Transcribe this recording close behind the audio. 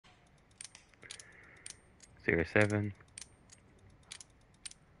07.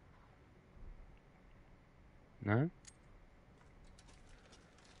 No?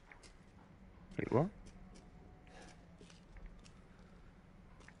 Wait, what?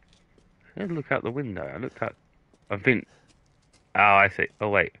 I had to look out the window. I looked out. I think. Oh, I see. Oh,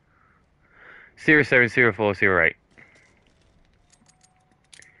 wait. 070408.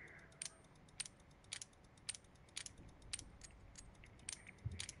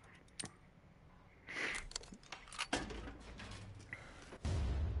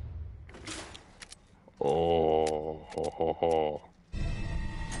 Oh, ho, ho, ho.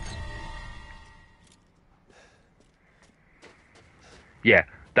 Yeah,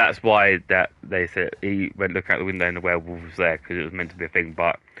 that's why that they said he went look out the window and the werewolf was there because it was meant to be a thing,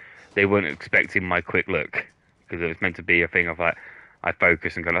 but they weren't expecting my quick look because it was meant to be a thing of like I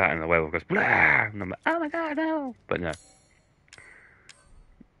focus and go like that and the werewolf goes blah and I'm like oh my god no, but no.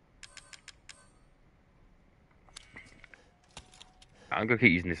 I'm gonna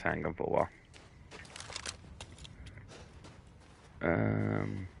keep using this handgun for a while.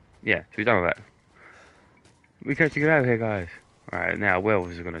 Yeah, so we're done with that. We got to get out of here, guys. Alright, now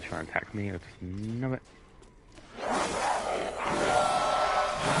werewolves are gonna try and attack me. I just know it.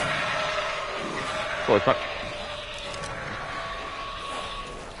 Oh, it's not.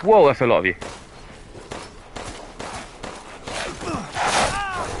 Whoa, that's a lot of you.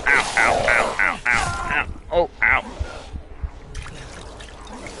 Ow, ow, ow, ow, ow, ow. Oh, ow.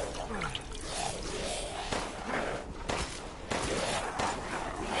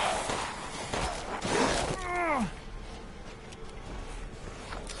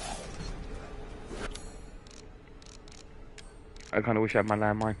 I kind of wish I had my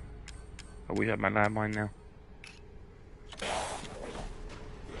landmine. I wish I had my landmine now.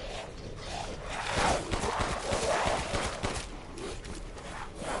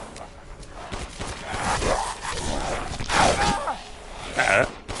 That hurt.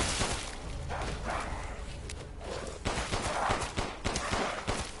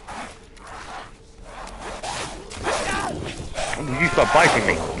 Oh, you stop biting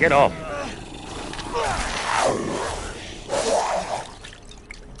me. Get off.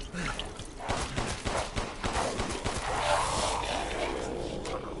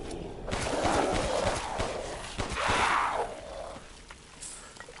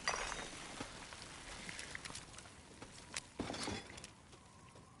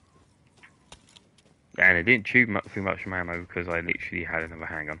 And it didn't chew too much from ammo because I literally had another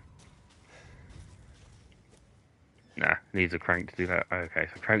handgun. Nah, needs a crank to do that. Okay,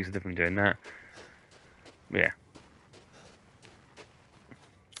 so cranks are different doing that. Yeah.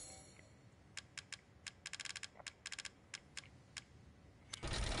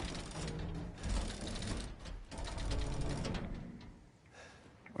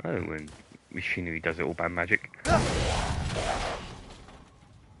 Oh, and machinery does it all by magic.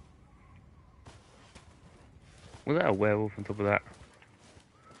 Was that a werewolf on top of that?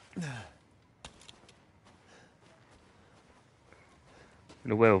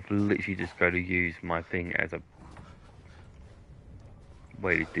 And the werewolf literally just go to use my thing as a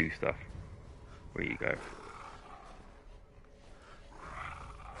way to do stuff. Where you go.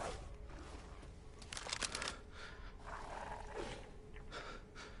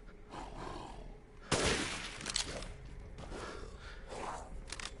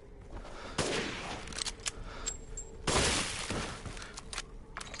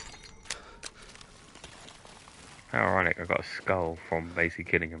 How ironic, I got a skull from basically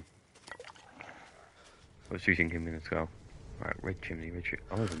killing him. I was shooting him in the skull. Right, red chimney, red chimney.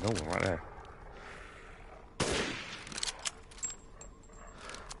 Oh, there's another one right there.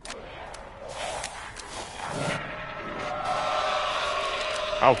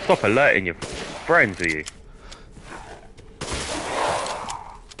 I'll stop alerting your friends, are you?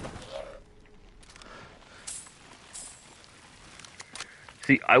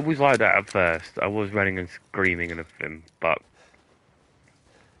 See, I was like that at first. I was running and screaming and everything, but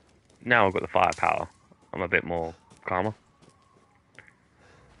now I've got the firepower. I'm a bit more calmer.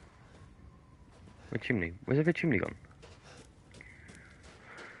 Red chimney. Where's the red chimney gone?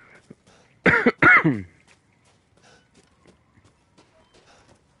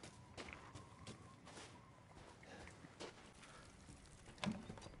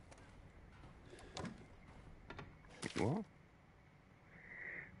 What?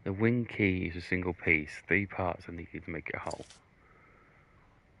 The wing key is a single piece. 3 parts are needed to make it whole.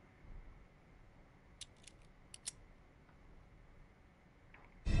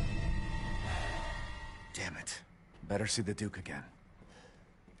 Damn it. Better see the Duke again.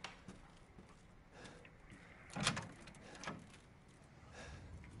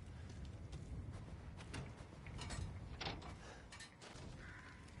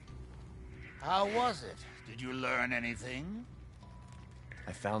 How was it? Did you learn anything?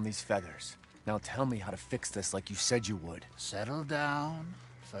 I found these feathers. Now tell me how to fix this like you said you would. Settle down.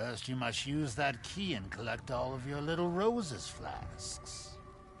 First, you must use that key and collect all of your little roses flasks.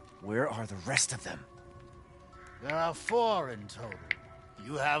 Where are the rest of them? There are 4 in total.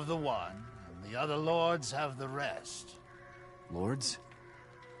 You have the one, and the other lords have the rest. Lords?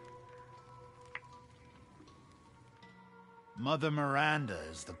 Mother Miranda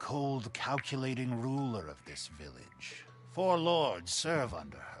is the cold, calculating ruler of this village. 4 lords serve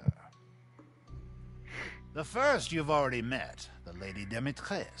under her. The first you've already met, the Lady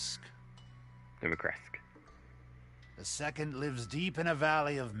Dimitrescu. Democratic. The second lives deep in a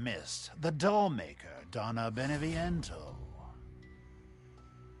valley of mist, the doll-maker, Donna Beneviento.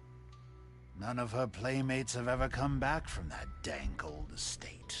 None of her playmates have ever come back from that dank old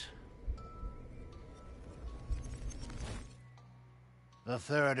estate. The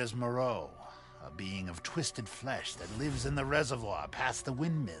third is Moreau, a being of twisted flesh that lives in the reservoir past the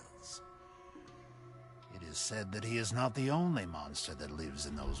windmills. It is said that he is not the only monster that lives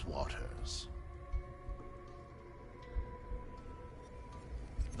in those waters.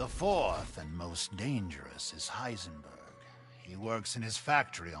 The fourth and most dangerous is Heisenberg. He works in his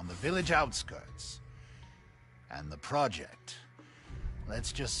factory on the village outskirts. And the project.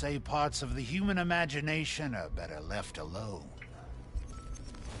 Let's just say parts of the human imagination are better left alone.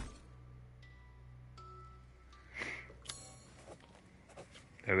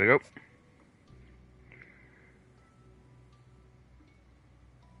 There we go.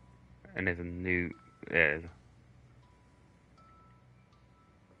 And there's a new... There's...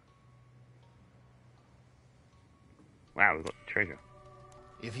 Wow, we've got the treasure.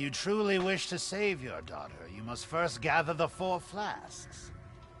 If you truly wish to save your daughter, you must first gather the 4 flasks.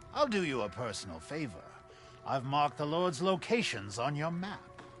 I'll do you a personal favor. I've marked the Lord's locations on your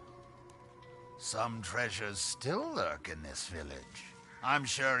map. Some treasures still lurk in this village. I'm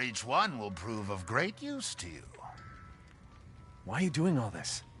sure each one will prove of great use to you. Why are you doing all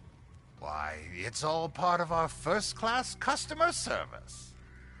this? Why, it's all part of our first-class customer service.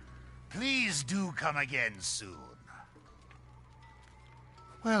 Please do come again soon.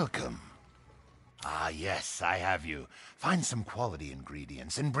 Welcome. Ah, yes, I have you. Find some quality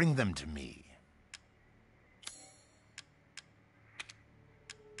ingredients and bring them to me.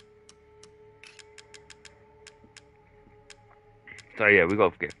 So yeah, we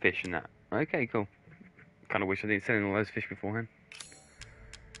got to get fish and that. Okay, cool. Kind of wish I didn't send in all those fish beforehand.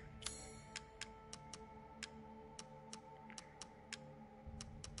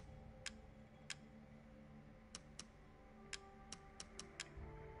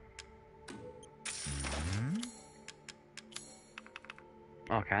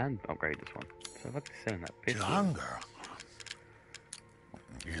 Oh, I can upgrade this one. So if I can send that fish. To hunger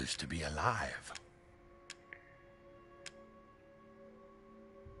is to be alive.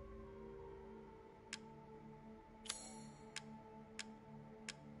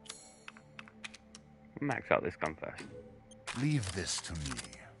 Max out this gun first. Leave this to me.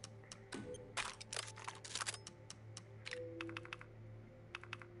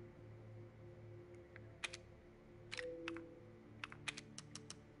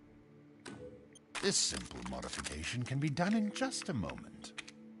 This simple modification can be done in just a moment.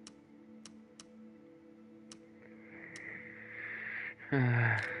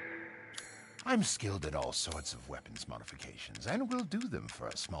 I'm skilled at all sorts of weapons modifications, and will do them for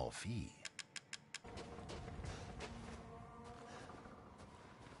a small fee.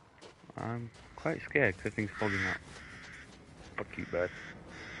 I'm quite scared because things fogging up. Fuck you, bird.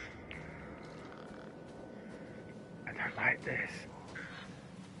 I don't like this.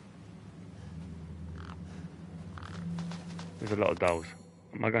 There's a lot of dolls.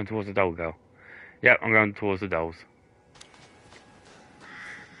 Am I going towards the doll girl? Yep, I'm going towards the dolls.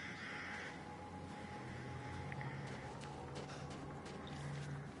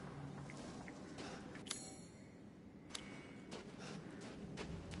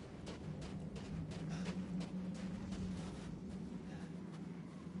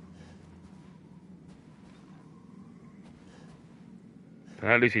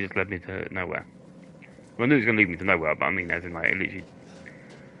 That literally just led me to nowhere. Well, I knew it was going to lead me to nowhere, but I mean, as in, like, it literally...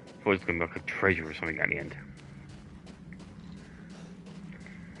 I thought it was going to be like a treasure or something at the end.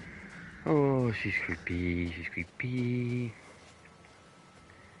 Oh, she's creepy, she's creepy.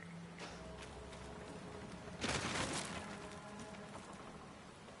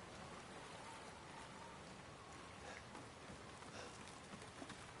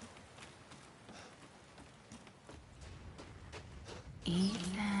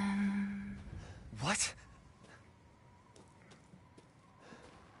 Ethan. What?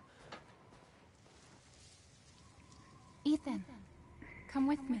 Ethan, come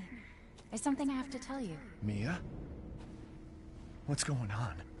with me. There's something I have to tell you. Mia? What's going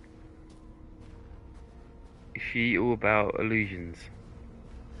on? Is she all about illusions?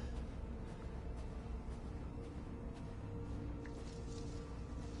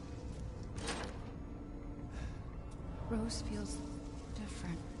 Rose feels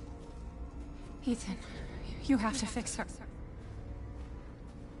different. Ethan, you have to fix her.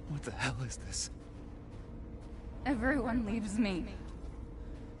 What the hell is this? Everyone leaves me.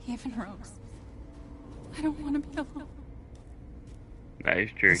 Even Rose. I don't want to be alone. That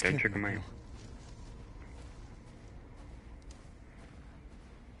is true, This don't can't trick be me. real.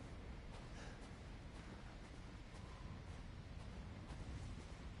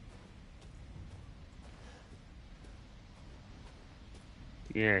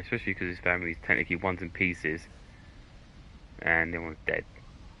 Yeah, especially because his family is technically one in pieces, and everyone's dead.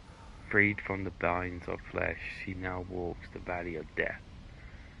 Freed from the binds of flesh, she now walks the valley of death.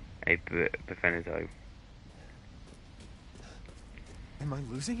 A Befenizo. Am I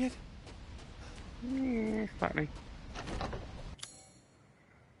losing it? Yeah, slightly.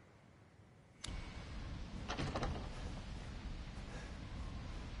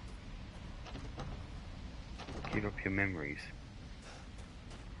 Give up your memories.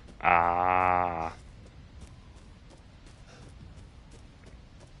 Ah.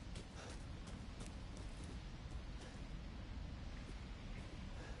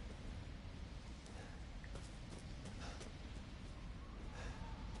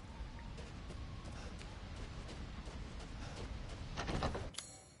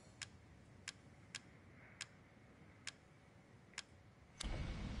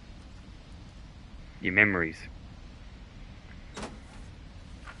 Your memories.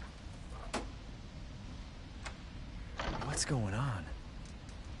 What's going on?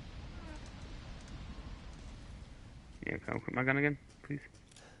 Yeah, can I quit my gun again, please?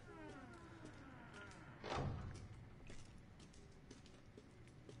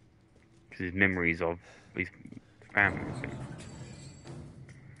 Because his memories of his family.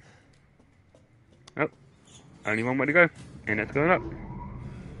 Oh, only one way to go, and that's going up.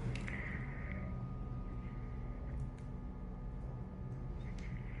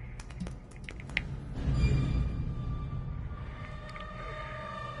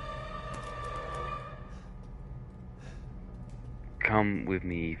 Come with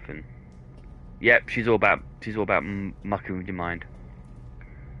me, Ethan. Yep, she's all about mucking with your mind.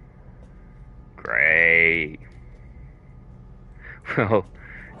 Great. Well,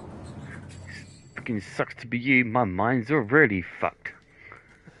 fucking sucks to be you. My mind's already fucked.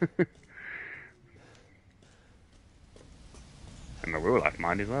 And my real life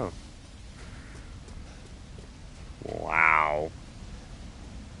mind as well. Wow.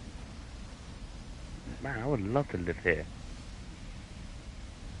 Man, I would love to live here.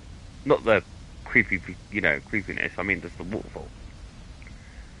 Not the creepy, creepiness. I mean, just the waterfall.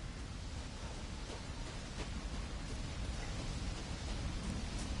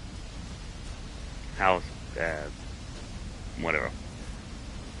 House, whatever.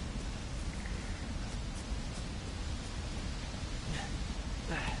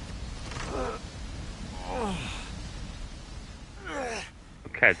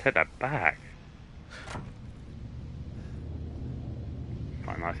 Okay, take that back.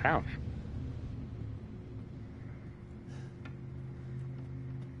 Quite a nice house.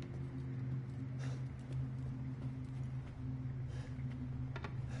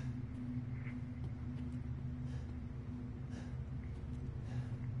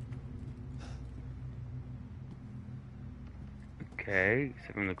 Okay,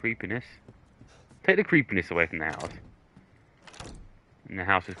 except from the creepiness. Take the creepiness away from the house. And the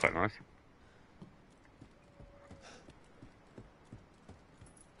house is quite nice.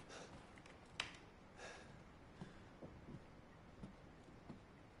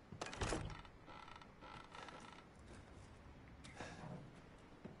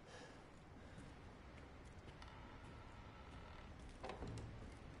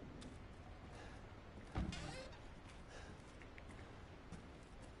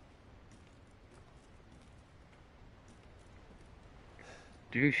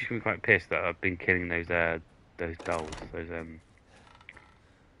 Do you think she's gonna be quite pissed that I've been killing those dolls?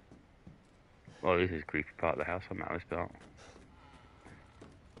 Well, this is a creepy part of the house. I'm out of this part.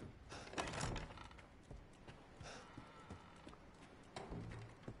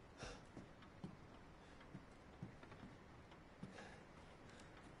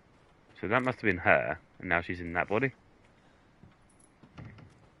 So that must have been her, and now she's in that body.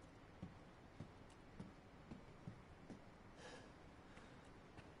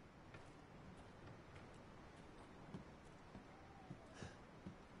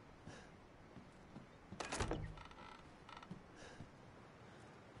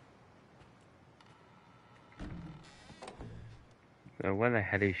 So where the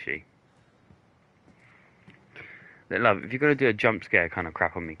hell is she? Look, love, if you're gonna do a jump scare kind of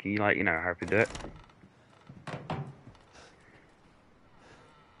crap on me, can you like, you know, hurry up and do it?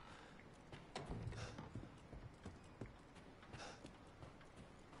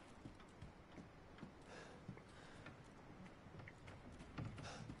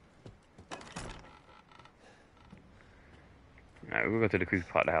 Alright, we'll go to the creepy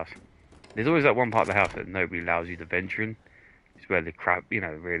part of the house. There's always that one part of the house that nobody allows you to venture in. It's where the crap, you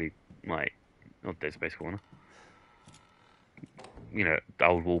know, really, like, not Dead Space Corner. You know, the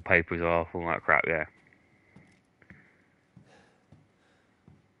old wallpapers off, all that crap, yeah.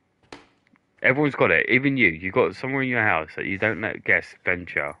 Everyone's got it, even you. You've got somewhere in your house that you don't let guests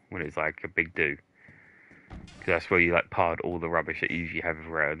venture when it's like a big do. Because that's where you like pard all the rubbish that you usually have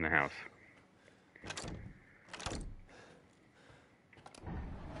everywhere in the house.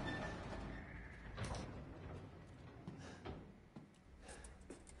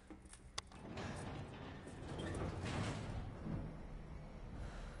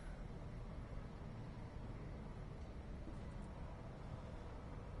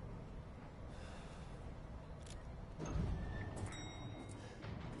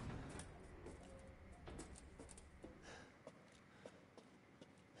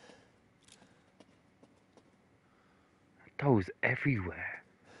 Dolls everywhere.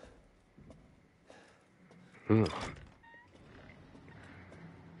 Ugh.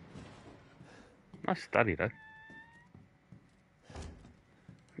 Nice study though.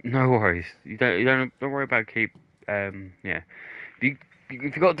 No worries. Don't worry about keep. Yeah. If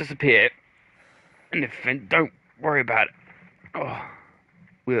you got to disappear, and then don't worry about it. Oh,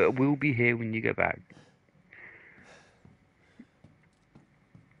 we'll be here when you get back.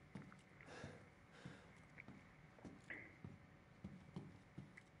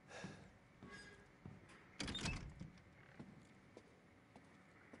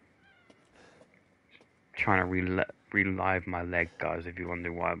 Trying to relive my leg, guys. If you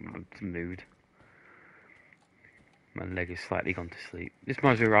wonder why I'm in the mood, my leg is slightly gone to sleep. This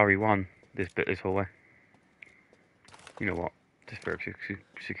reminds me of RE1. This hallway. You know what? Just for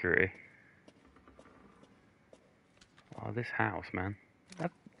security. Oh, this house, man.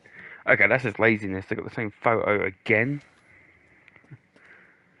 Okay, that's just laziness. They got the same photo again.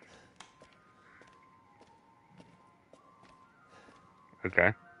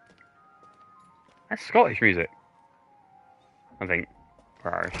 Okay. That's Scottish music. I think.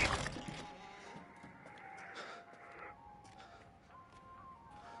 Or Irish.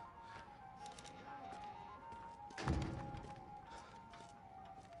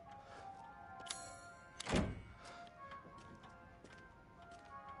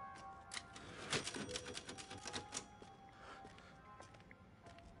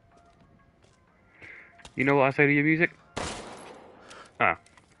 You know what I say to your music? Ah.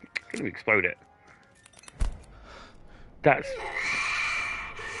 Can you explode it? That's...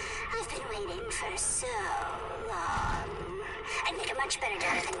 I've been waiting for so long. I'd make a much better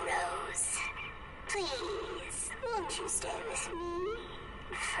daughter than Rose. Please, won't you stay with me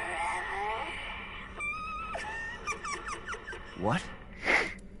forever? What?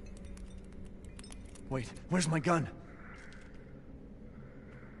 Wait, where's my gun?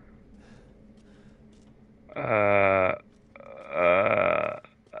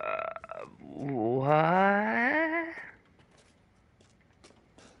 What?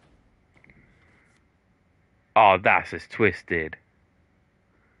 Oh, that's just twisted.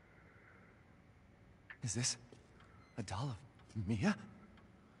 Is this a doll of Mia?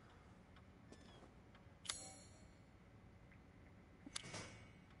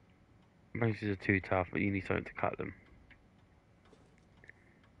 Most are too tough, but you need something to cut them.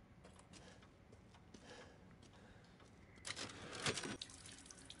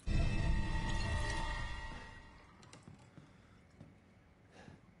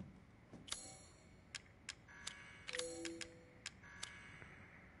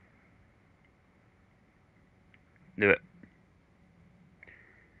 Do it.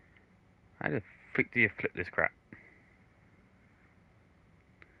 How the frick do you flip this crap?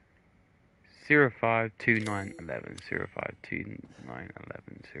 052911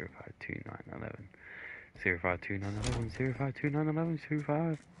 052911 052911 052911 052911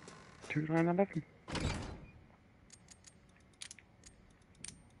 052911.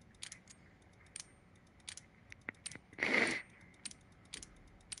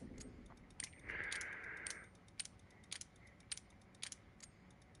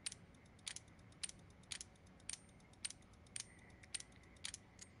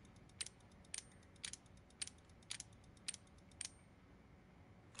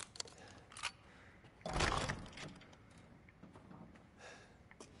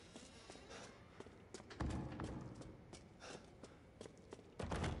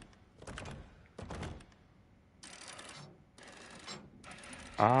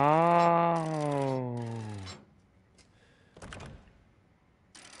 Oh.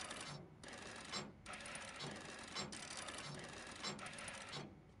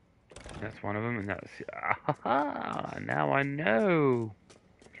 That's one of them, and that's... Ah, now I know.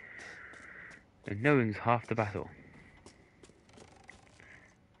 And knowing's half the battle.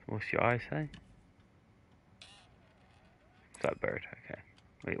 What's your eye say? Is that bird? Okay.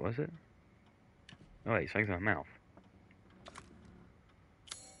 Wait, was it? Oh wait, something's in my mouth.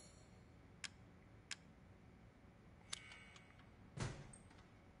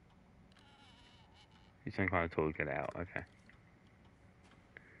 It's some kind of tool to get out, okay.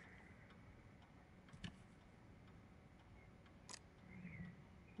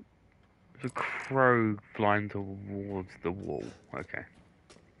 There's a crow flying towards the wall, okay.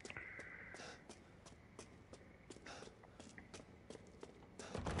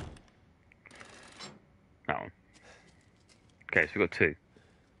 That one. Okay, so we've got two.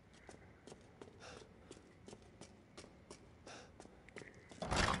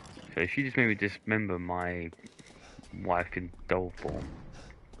 So she just made me dismember my wife in doll form.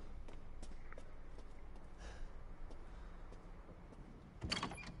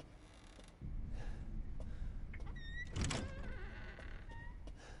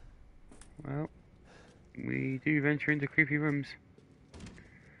 Well, we do venture into creepy rooms.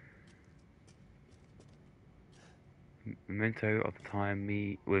 Memento of the time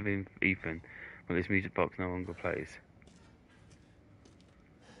me with Ethan when this music box no longer plays.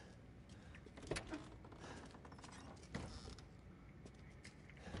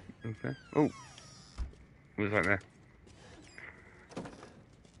 Okay. Oh! What was that there?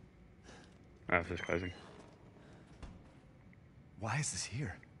 Oh, it's just closing. Why is this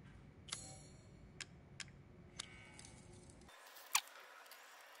here?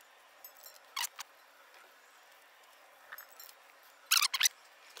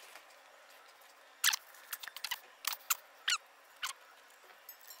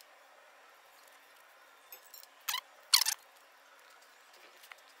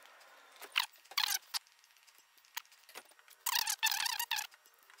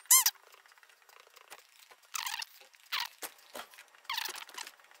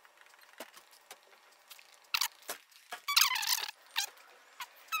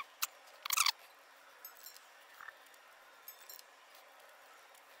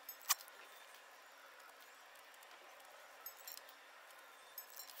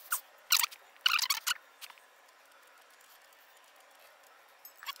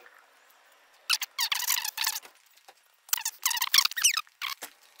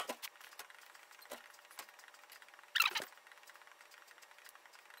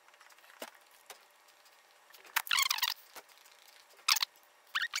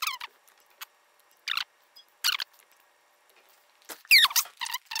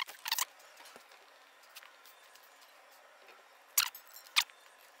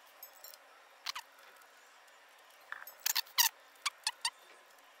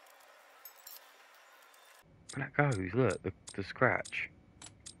 And that goes, look, the scratch.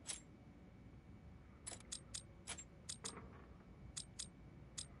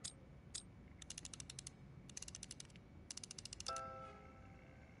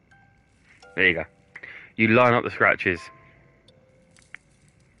 There you go. You line up the scratches.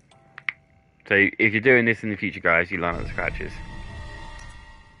 So if you're doing this in the future, guys, you line up the scratches.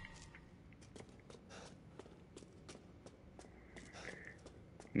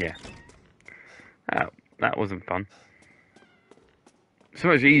 Yeah. That wasn't fun. So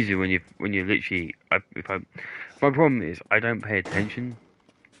much easier when you literally. My problem is I don't pay attention.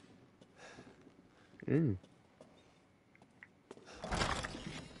 Ooh.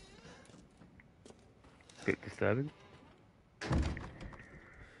 Bit disturbing.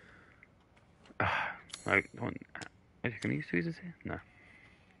 No, can I use tweezers here? No.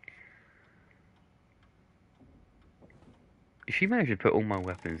 If she managed to put all my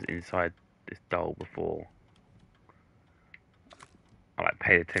weapons inside this doll before I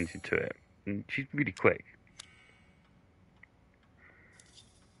paid attention to it, and she's really quick.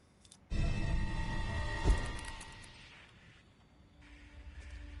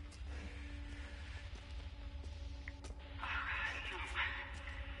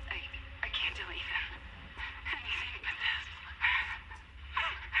 I can't do anything but this.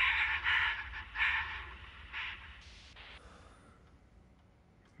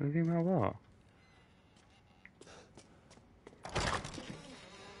 Anything about what?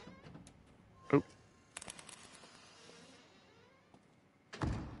 Oh.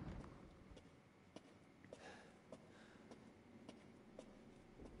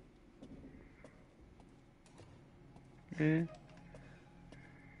 Yeah.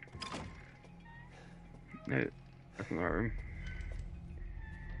 No, that's not the right room.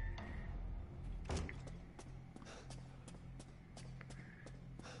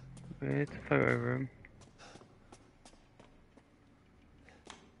 Where's the photo room?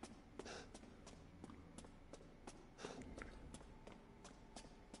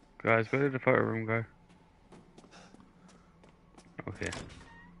 Guys, where did the photo room go? Okay.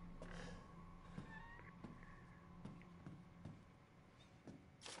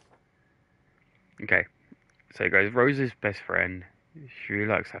 Okay. So guys, Rose's best friend. She really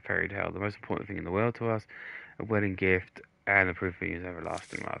likes that fairy tale. The most important thing in the world to us. A wedding gift and the proof of his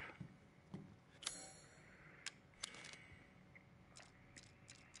everlasting love.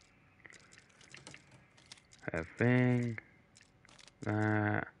 A thing.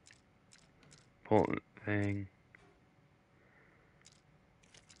 That. Important thing.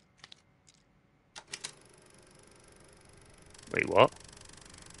 Wait, what?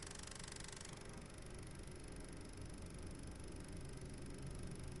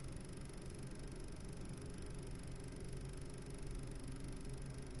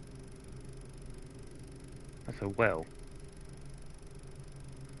 That's a well.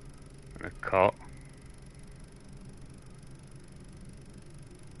 And a cot.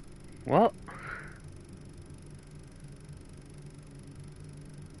 What?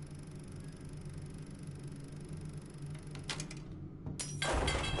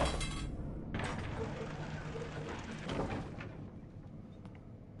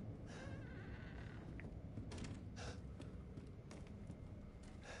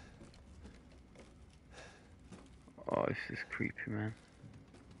 Oh, this is creepy, man.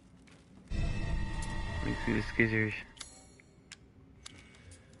 Look through the skizzers.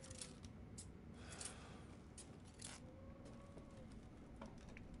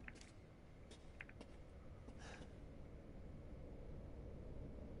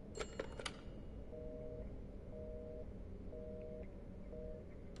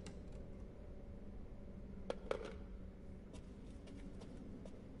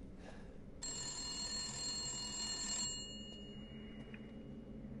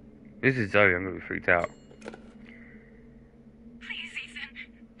 This is Zoe, I'm gonna be freaked out. Please, Ethan,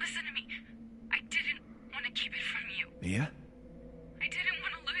 listen to me. I didn't want to keep it from you. Mia? I didn't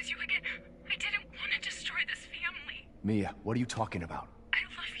want to lose you again. I didn't want to destroy this family. Mia, what are you talking about? I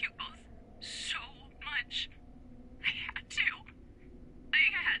love you both so much. I had to. I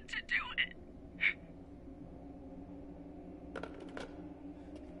had to do it.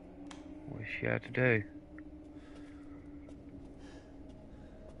 What she had to do?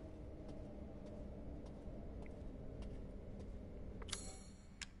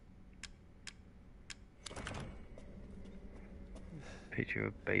 Picture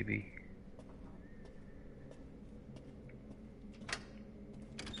of baby.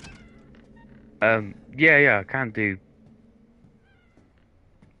 Yeah, I can do.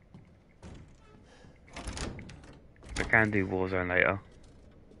 I can do Warzone later.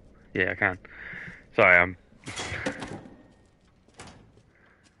 Yeah, I can. Sorry, I'm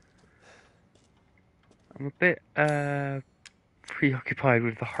a bit preoccupied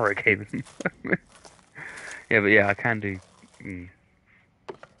with the horror game at the moment. Yeah, but yeah, I can do.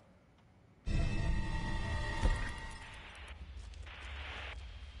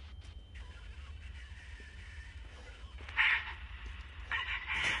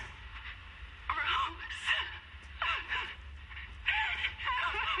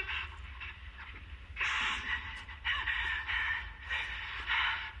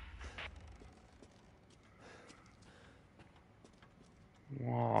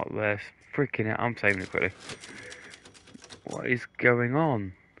 What the freaking hell? I'm saving it quickly. What is going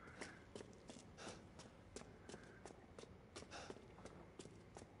on?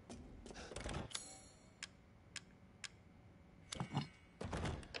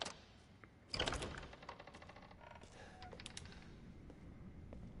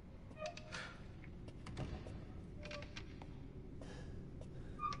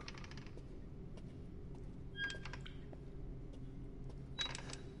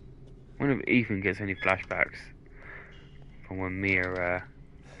 I wonder if Ethan gets any flashbacks from when Mia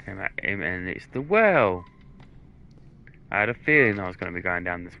came at him, and it's the well. I had a feeling I was going to be going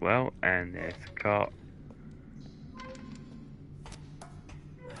down this well, and there's a cart.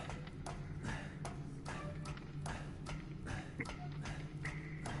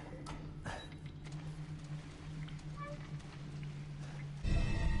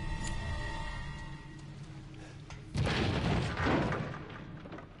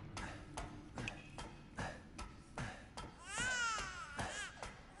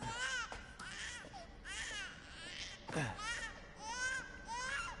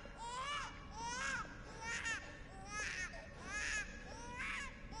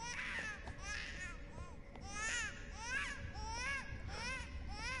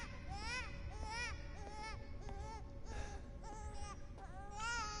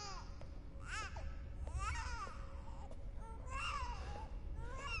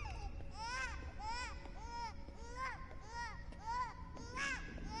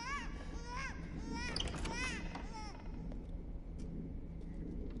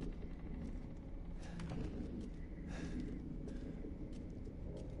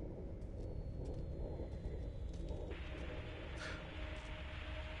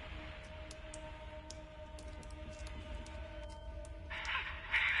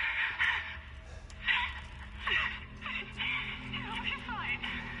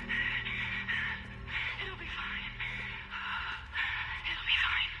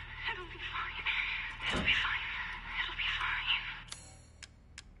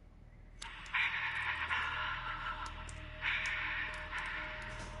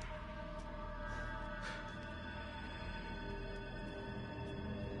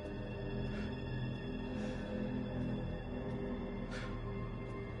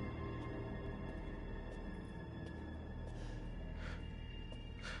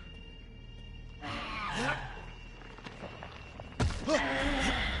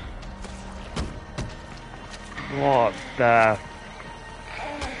 What the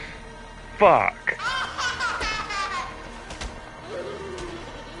fuck?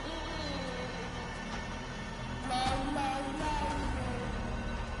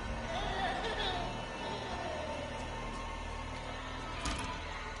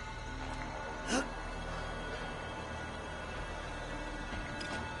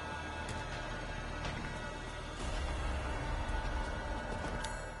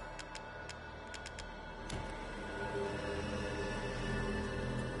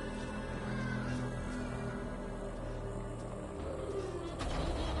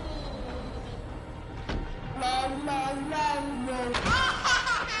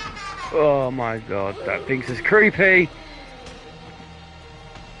 Oh my god, that thing's just creepy!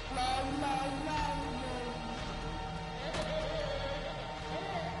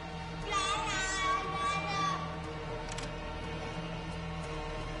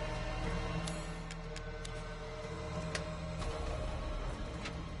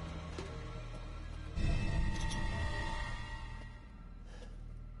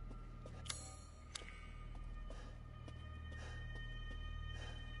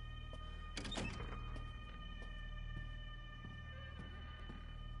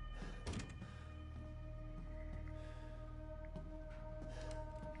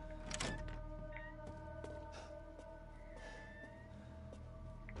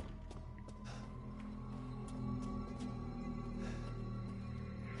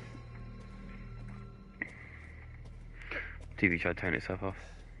 TV tried to turn itself off.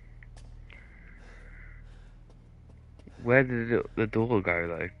 Where did the door go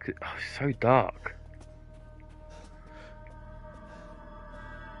though? Oh, it's so dark.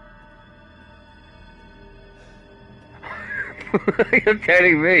 You're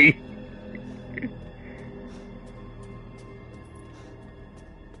telling me?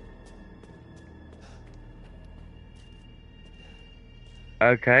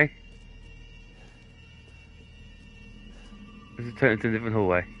 Okay. Let's turn into a different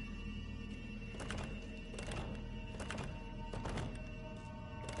hallway.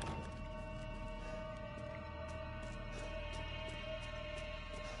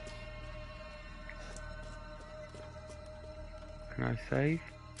 Can I save?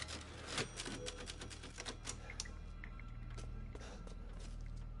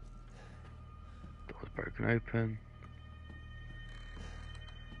 Door's broken open.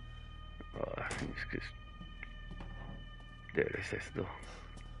 Oh, I think it's just... There it is, that's the door.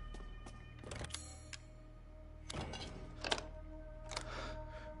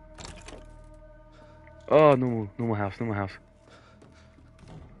 Oh, normal house, normal house.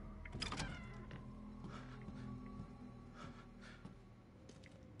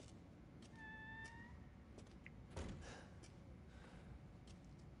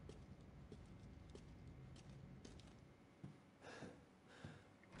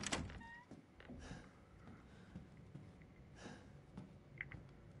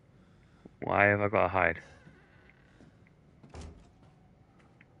 Why have I got to hide?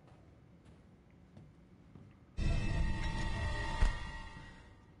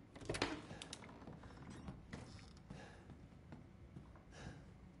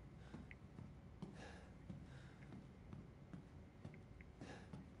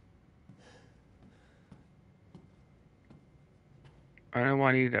 I don't know why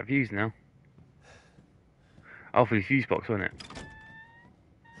I needed that fuse now. Oh, for the fuse box, wasn't it?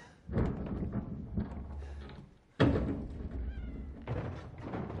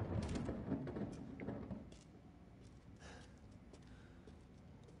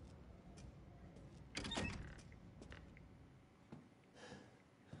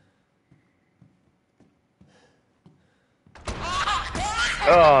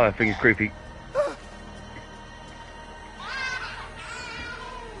 Oh, that thing is creepy.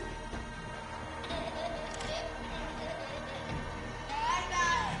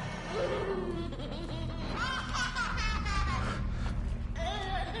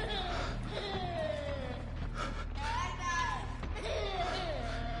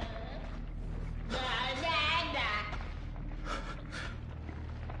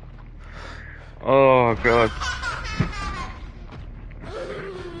 Oh god.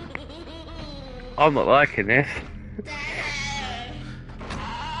 I'm not liking this.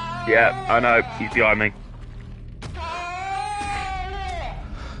 Yeah, I know, he's behind me.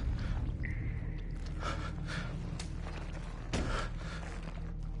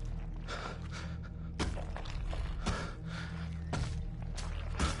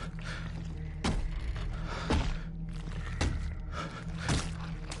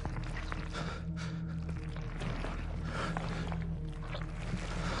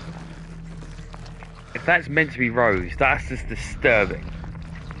 If that's meant to be Rose, that's just disturbing.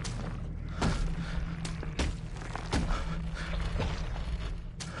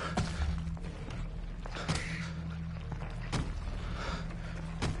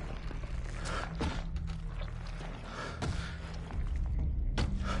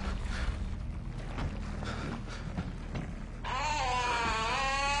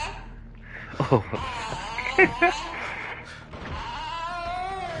 Oh.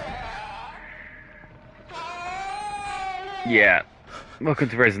 Yeah. Welcome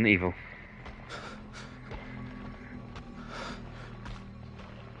to Resident Evil.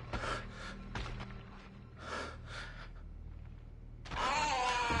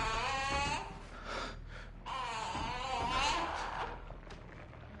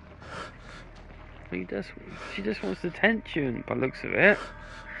 She just wants attention by the looks of it.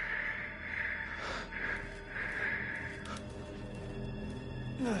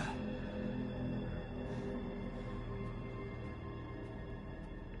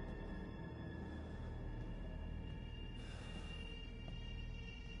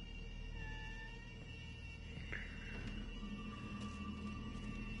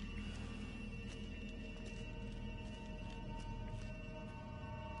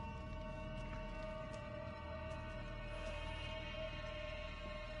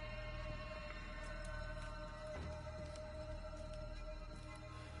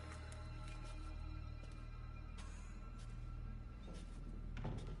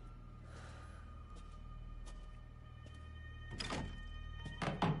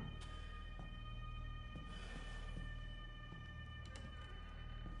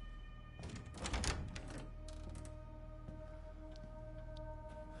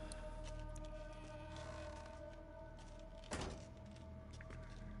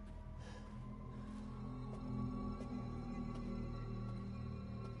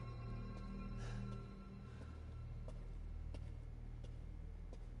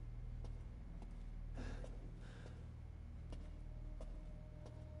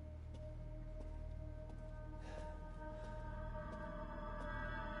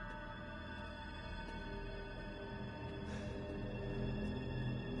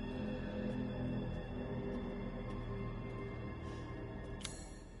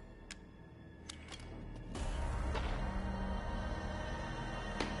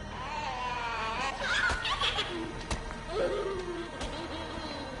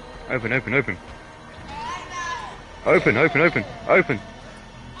 Open, open, open. Open, open, open, open.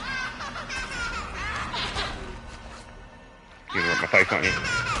 You're gonna rip my face, aren't you?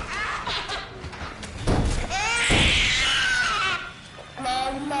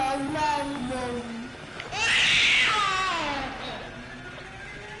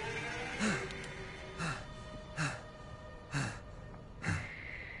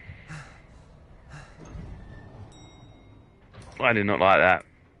 I did not like that.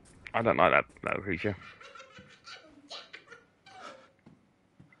 I don't like that creature.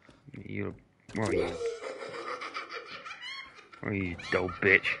 You, where are you? Where are you, dull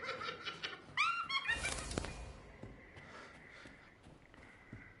bitch?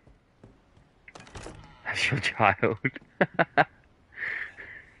 That's your child.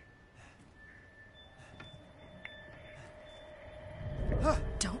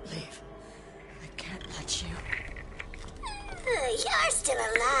 Don't leave. I can't let you. You're still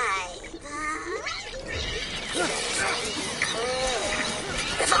alive, huh?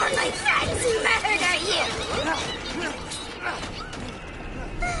 Before my friends murder you!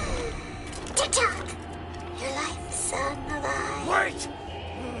 Tick-tock! Your life song alive. Wait!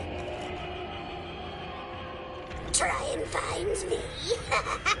 Try and find me.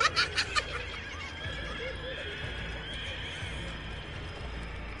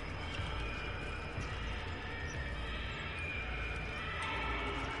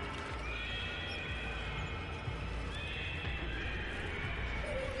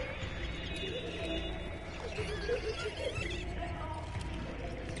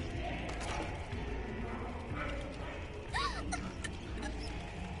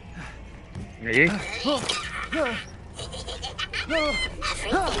 Are you? Everything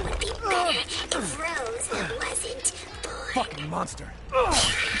would be better if Rose wasn't born. Fucking monster.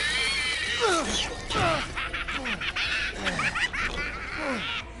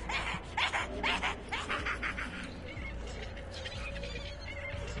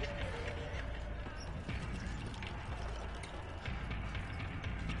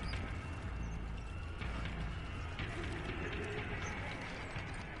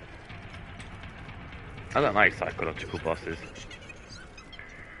 I don't like psychological bosses.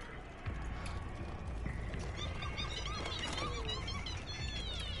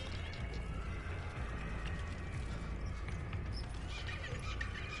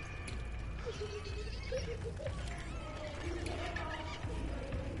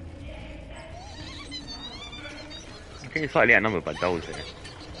 I'm getting slightly outnumbered by dolls here.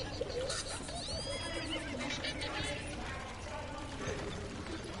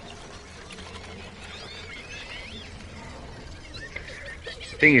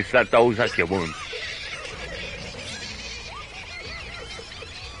 Thing is, that doll's actually a woman.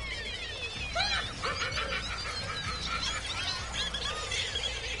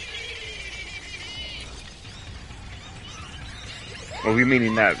 Well, we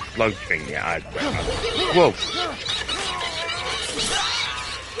meaning that slug thing, yeah. Whoa!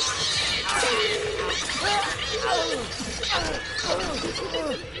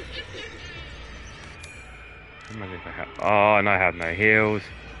 Oh, and I have no heals.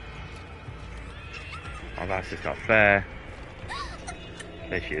 Oh, that's just not fair.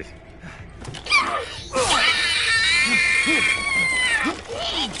 There she is.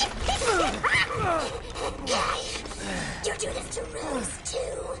 You do this to Rose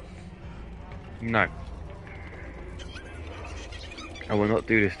too. No. I will not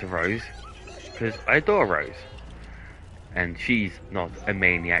do this to Rose, because I adore Rose. And she's not a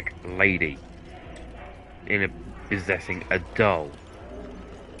maniac lady in a possessing a doll.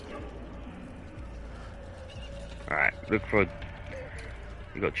 Alright, look for...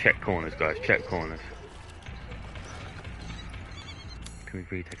 You got check corners, guys, check corners. Can we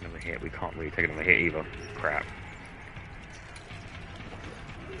really take another hit? We can't really take another hit either. Crap.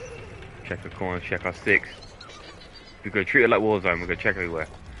 Check the corners, check our sticks. We're gonna treat it like Warzone, we're gonna check everywhere.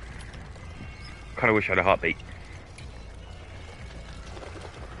 Kinda wish I had a heartbeat.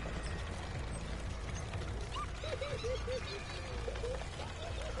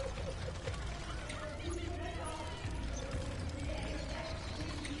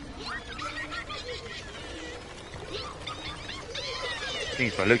 I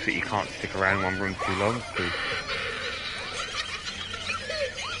think by looks at it, you can't stick around in one room too long, because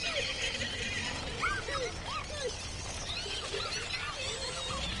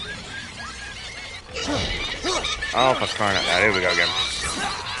oh, for crying out loud, here we go again.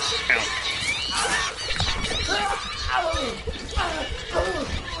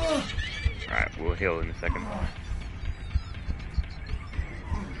 Alright, we'll heal in a second.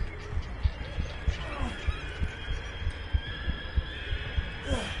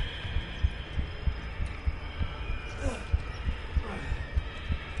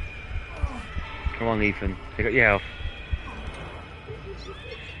 Come on, Ethan. Pick up your health.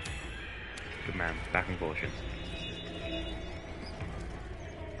 Good man. Back in caution.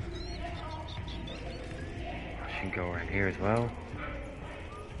 I can go around here as well.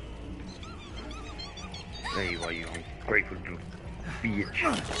 There you are, you ungrateful little bitch.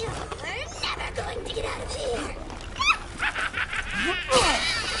 You're never going to get out of here.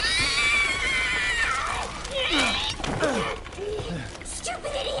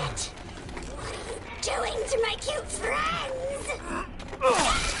 Stupid idiot! What are you doing to my cute friends?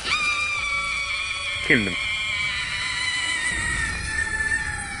 Kill them.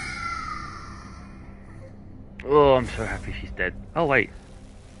 Oh, I'm so happy she's dead. Oh, wait.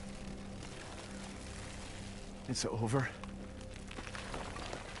 It's over.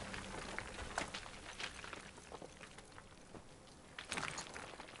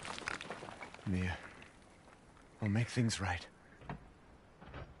 Mia, I'll make things right.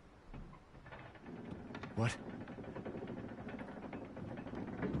 What?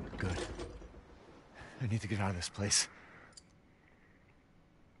 Good. I need to get out of this place.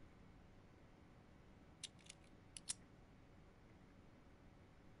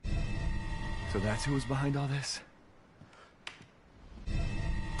 So that's who was behind all this?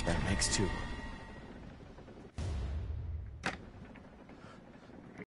 That makes two.